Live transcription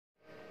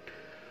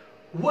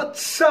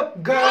What's up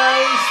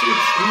guys?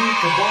 It's me,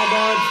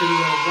 Kababad, and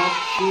you're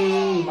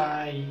watching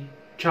my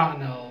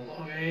channel.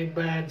 Okay,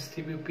 Bads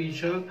TV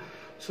Official.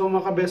 So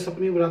mga best of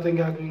me, wala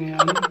tayong gagawin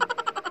ngayon.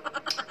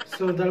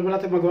 So dahil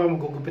wala tayong magawa,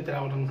 magugupit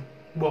na ako ng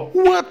buhok.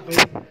 What?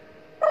 Okay?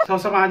 So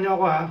samahan nyo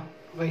ako ha.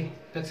 Okay,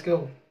 let's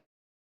go.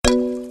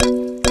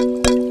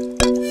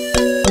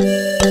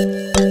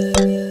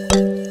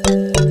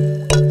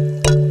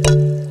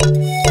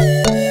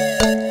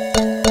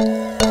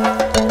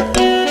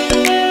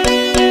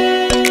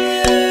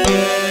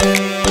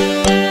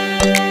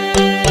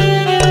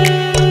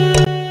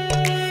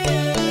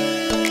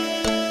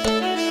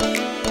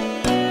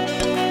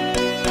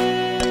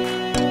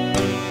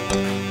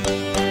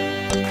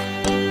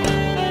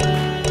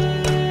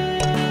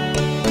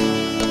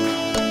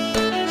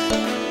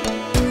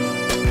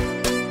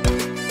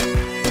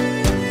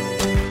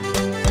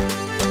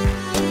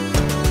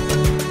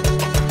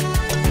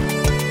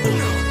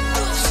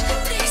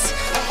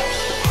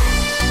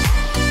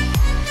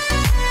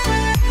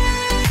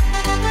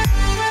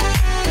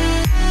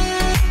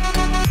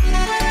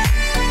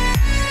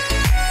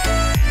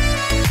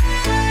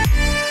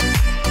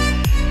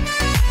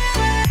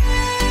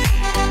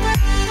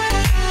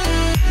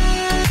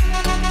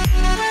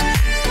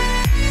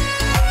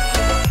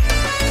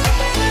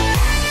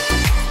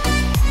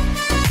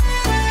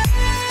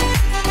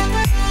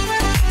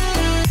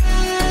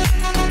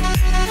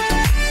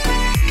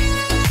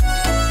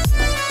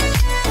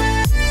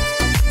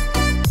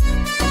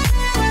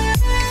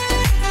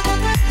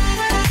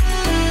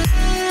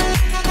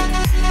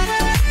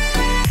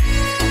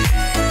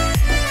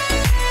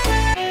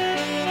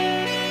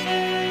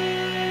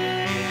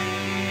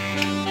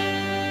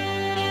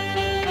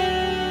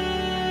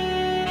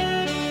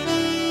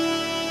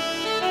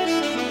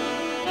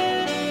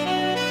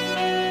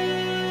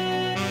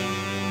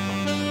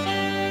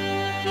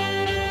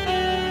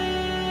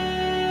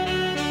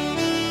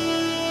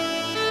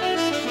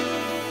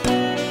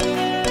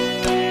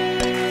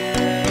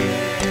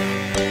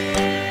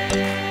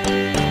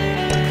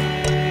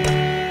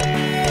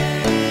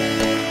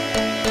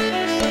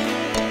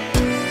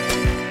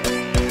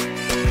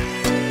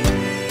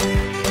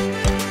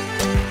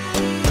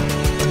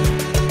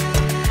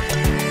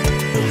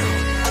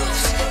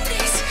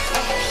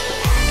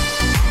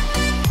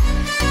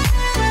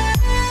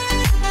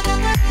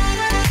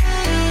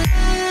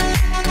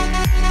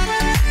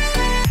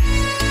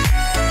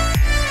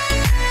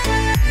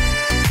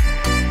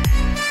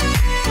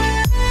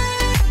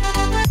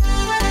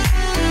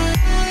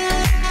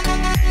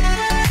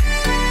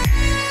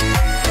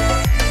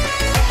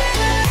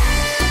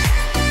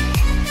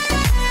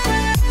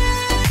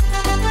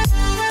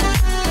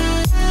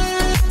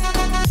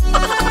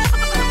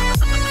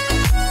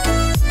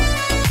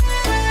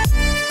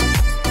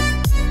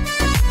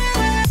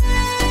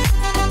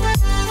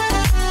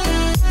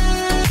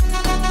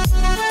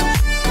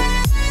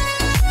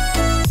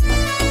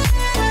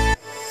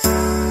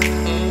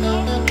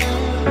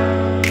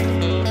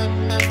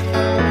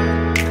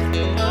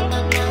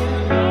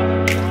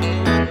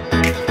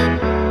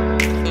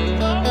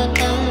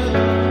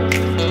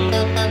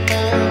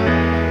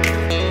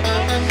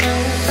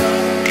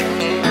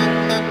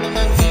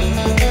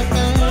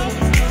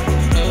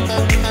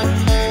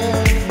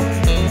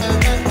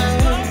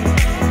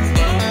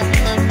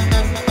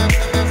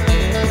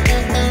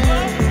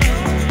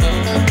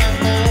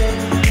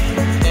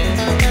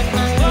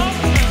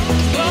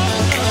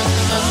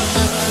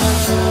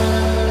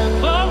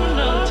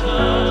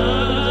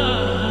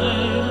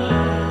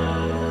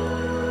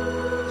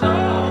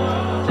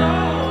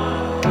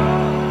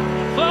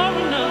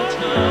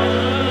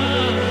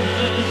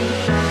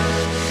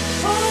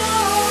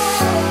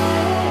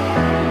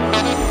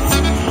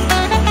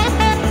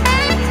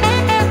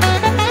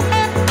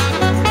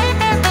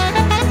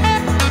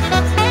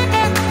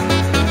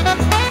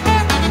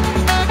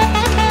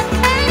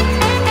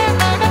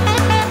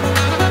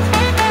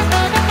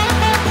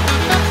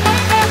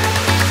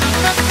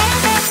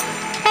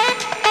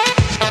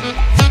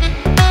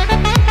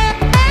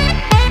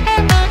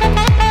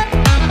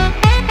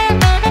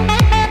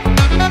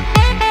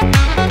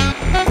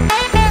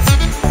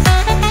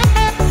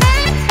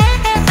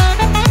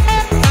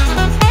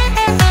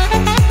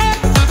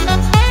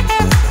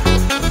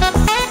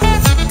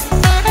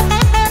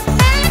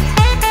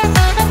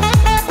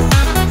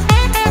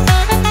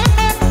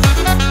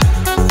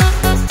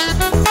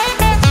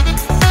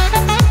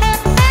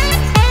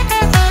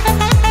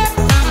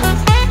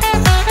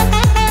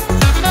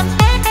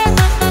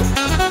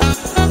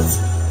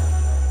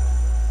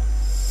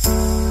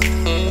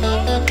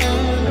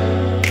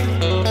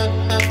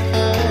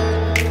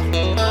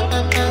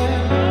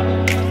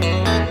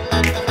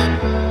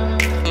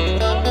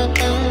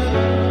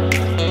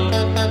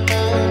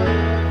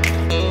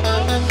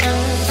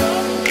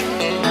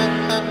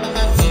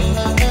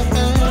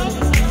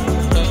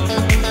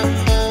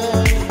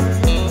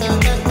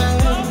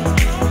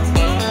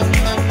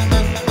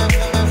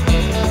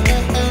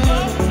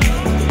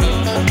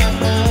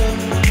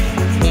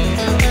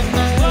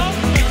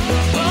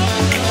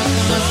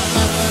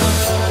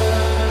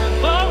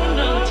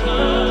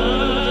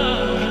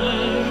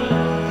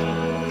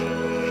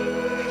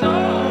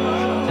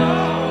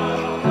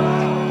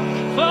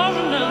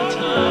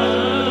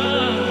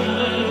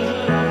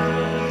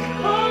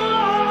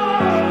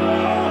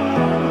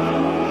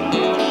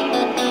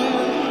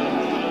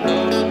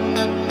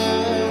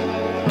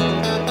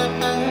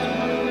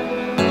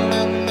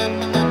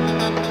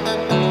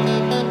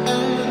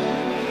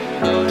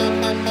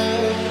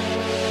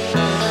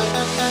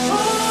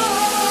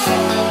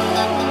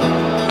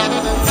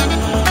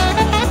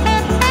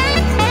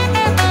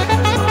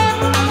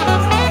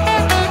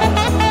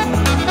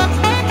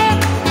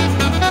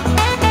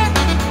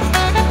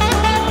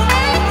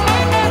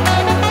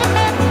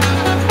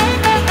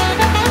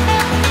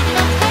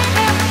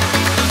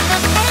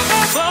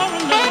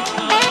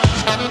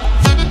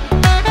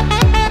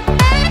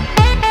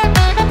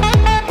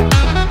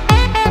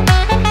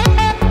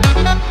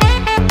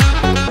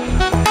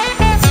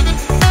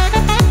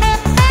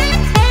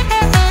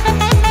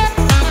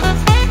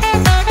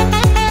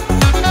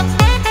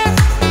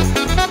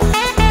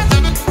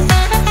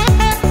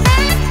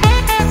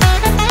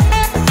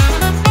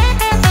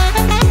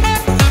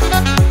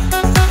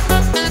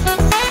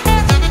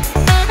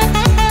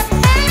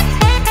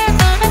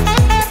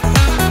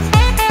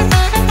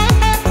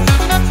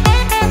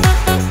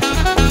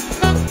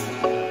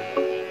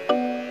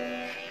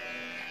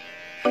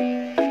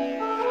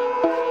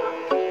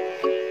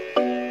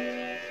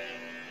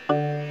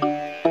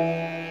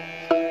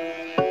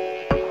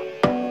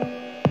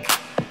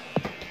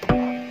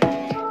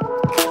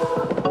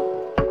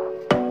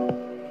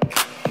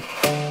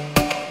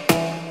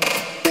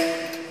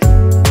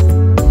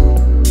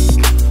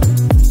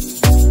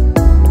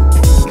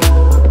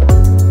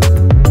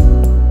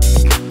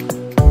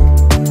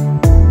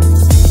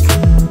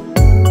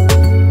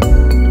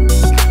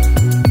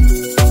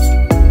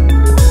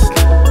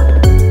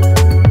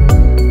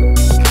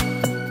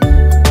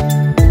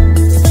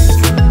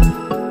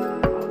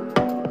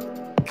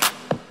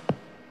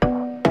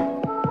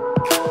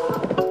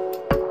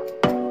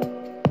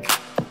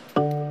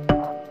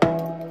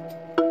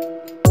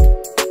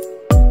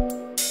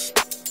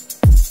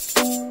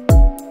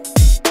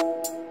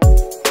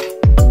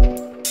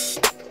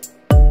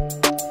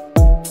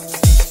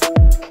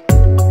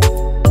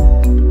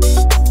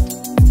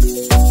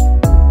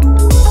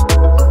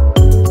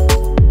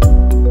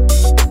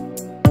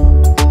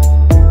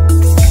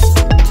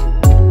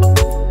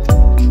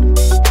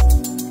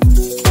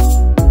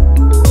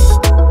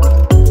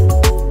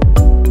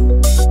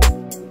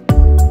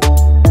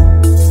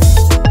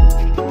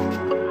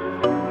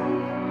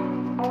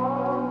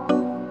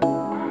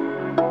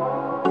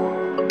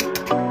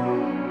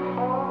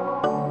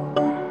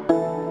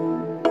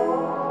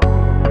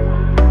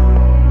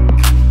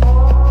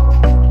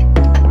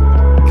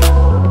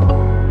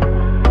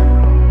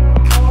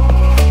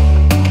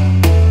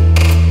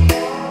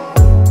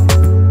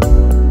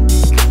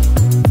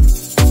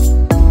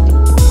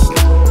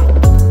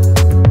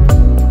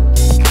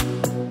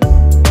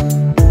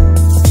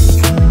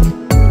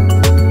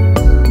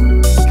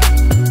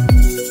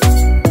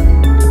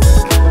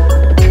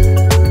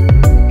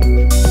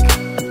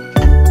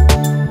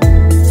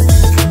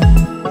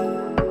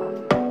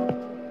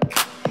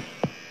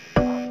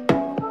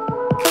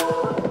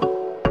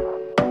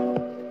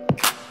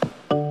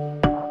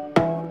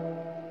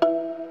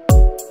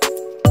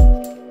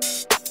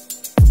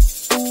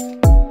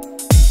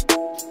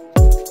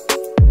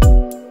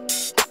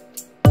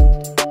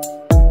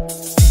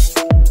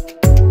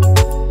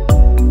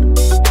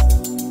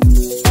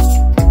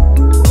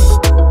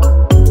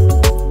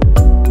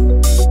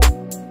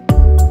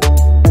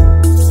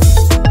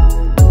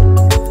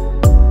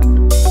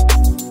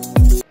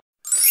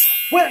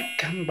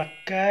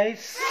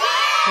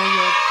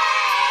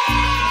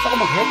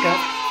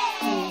 mag-haircut.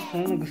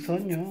 Sana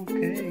nagustuhan nyo.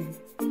 Okay.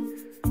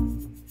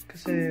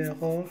 Kasi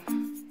ako,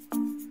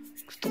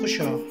 gusto ko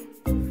siya.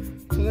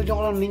 Sunodyan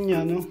ko lang linya,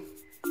 no?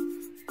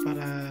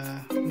 Para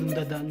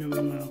nandadaan yung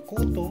mga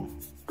kuto.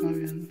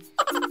 Ayan.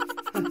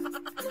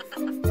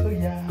 So,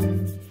 yan.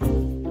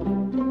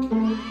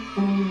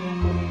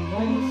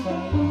 Right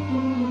side.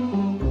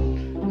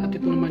 At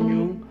ito naman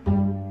yung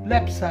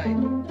left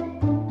side.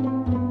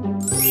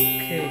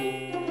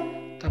 Okay.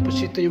 Tapos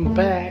ito yung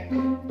back.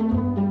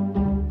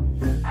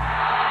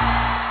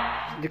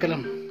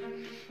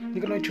 Hindi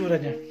ko lang itsura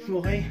niya.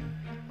 Okay?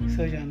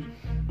 So, yan.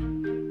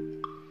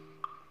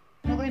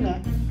 Okay na.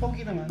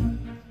 Pogi naman.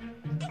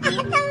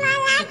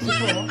 Sexy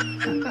po.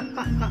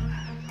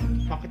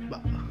 Bakit ba?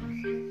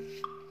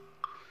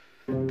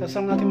 Tapos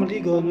lang natin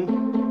maligo, no?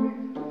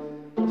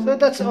 So,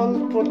 that's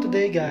all for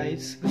today,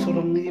 guys. Gusto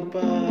lang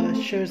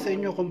ipa-share sa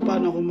inyo kung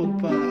paano ako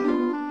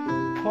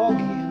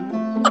magpa-pogi, no?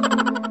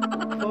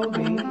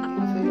 Pogi.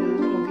 So, yun.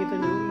 Kung kita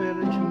nyo,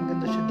 meron siya.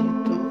 Maganda siya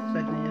dito.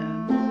 Side na yan.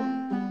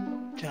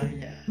 Tsaka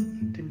yan.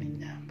 Tingnan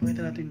niya.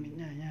 Pakita natin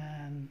niya.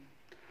 Yan.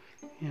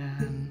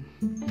 Yan.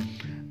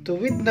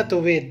 Tuwid na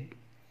tuwid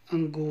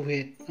ang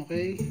guhit.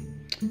 Okay?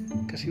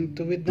 Kasing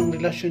tuwid ng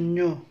relasyon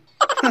nyo.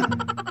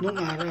 Nung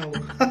araw.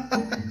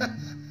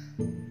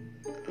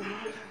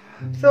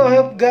 So, I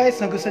hope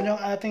guys nagustuhan nyo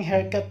ang ating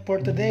haircut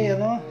for today,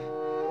 ano?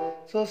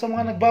 So, sa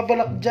mga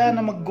nagbabalak dyan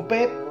na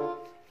maggupit,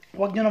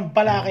 huwag nyo nang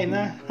balakin,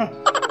 ha?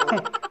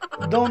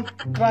 Don't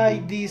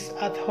try this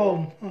at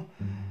home.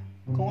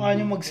 Kung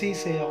ayaw nyo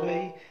magsisi,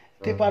 okay?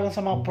 Ito parang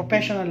sa mga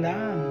professional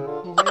lang,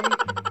 okay?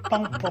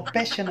 Pang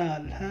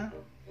professional, ha?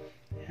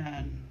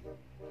 Yan.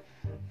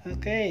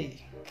 Okay.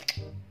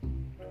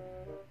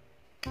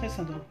 Nice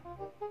na to.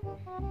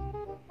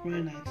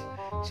 Very nice.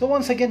 So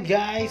once again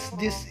guys,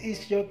 this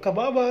is your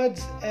Kababads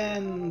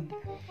and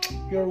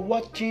you're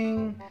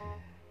watching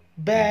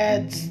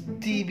Bads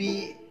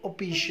TV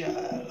Official.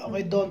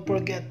 Okay, don't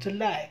forget to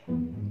like,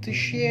 to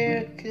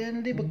share,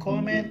 and leave a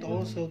comment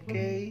also,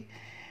 okay?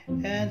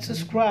 And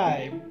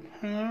subscribe.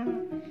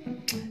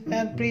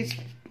 And please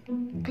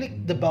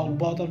click the bell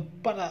button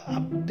para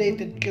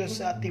updated kayo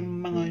sa ating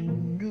mga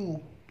new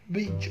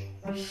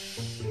videos.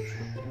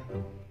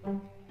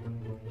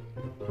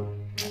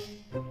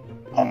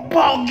 Ang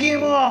pogi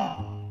mo!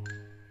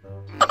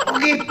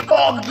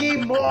 Pogi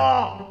mo!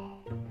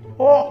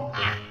 Oh!